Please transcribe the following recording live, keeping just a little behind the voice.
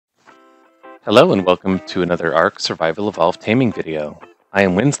Hello and welcome to another ARK Survival Evolved Taming video. I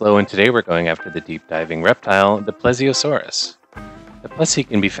am Winslow and today we're going after the deep diving reptile, the Plesiosaurus. The plessie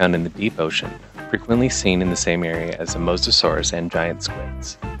can be found in the deep ocean, frequently seen in the same area as the Mosasaurus and giant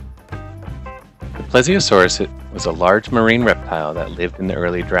squids. The Plesiosaurus was a large marine reptile that lived in the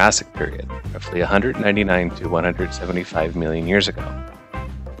early Jurassic period, roughly 199 to 175 million years ago.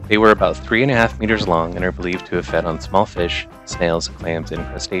 They were about 3.5 meters long and are believed to have fed on small fish, snails, clams, and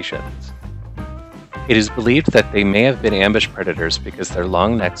crustaceans. It is believed that they may have been ambush predators because their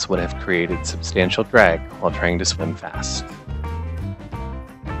long necks would have created substantial drag while trying to swim fast.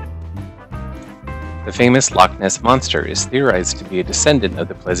 The famous Loch Ness Monster is theorized to be a descendant of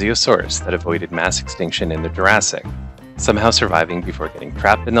the Plesiosaurus that avoided mass extinction in the Jurassic, somehow surviving before getting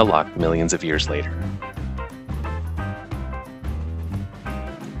trapped in the loch millions of years later.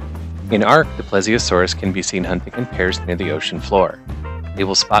 In ARK, the Plesiosaurus can be seen hunting in pairs near the ocean floor. They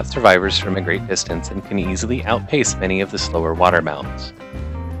will spot survivors from a great distance and can easily outpace many of the slower water mouths.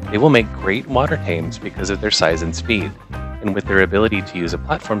 They will make great water tames because of their size and speed, and with their ability to use a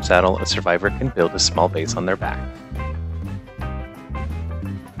platform saddle, a survivor can build a small base on their back.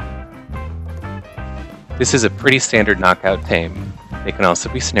 This is a pretty standard knockout tame. They can also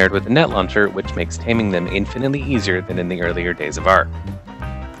be snared with a net launcher, which makes taming them infinitely easier than in the earlier days of ARK.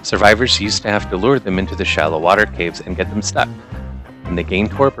 Survivors used to have to lure them into the shallow water caves and get them stuck. When they gain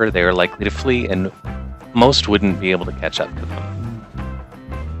torpor, they are likely to flee, and most wouldn't be able to catch up to them.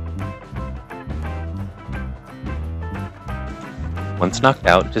 Once knocked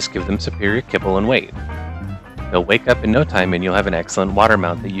out, just give them superior kibble and wait. They'll wake up in no time and you'll have an excellent water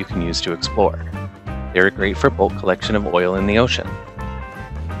mount that you can use to explore. They're great for bulk collection of oil in the ocean.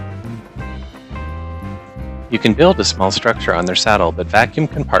 You can build a small structure on their saddle, but vacuum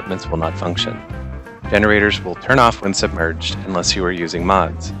compartments will not function. Generators will turn off when submerged unless you are using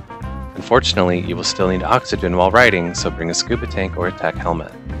mods. Unfortunately, you will still need oxygen while riding, so bring a scuba tank or a tech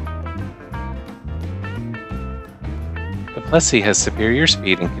helmet. The plessie has superior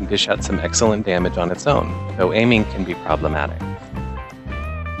speed and can dish out some excellent damage on its own, though aiming can be problematic.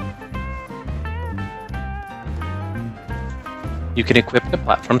 You can equip the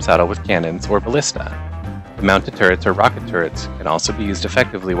platform saddle with cannons or ballista. The mounted turrets or rocket turrets can also be used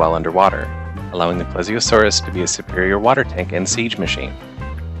effectively while underwater, allowing the Plesiosaurus to be a superior water tank and siege machine.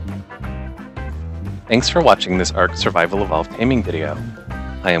 Thanks for watching this ARK Survival Evolved Taming video.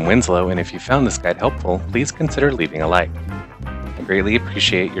 I am Winslow, and if you found this guide helpful, please consider leaving a like. I greatly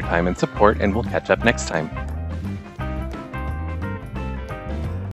appreciate your time and support, and we'll catch up next time.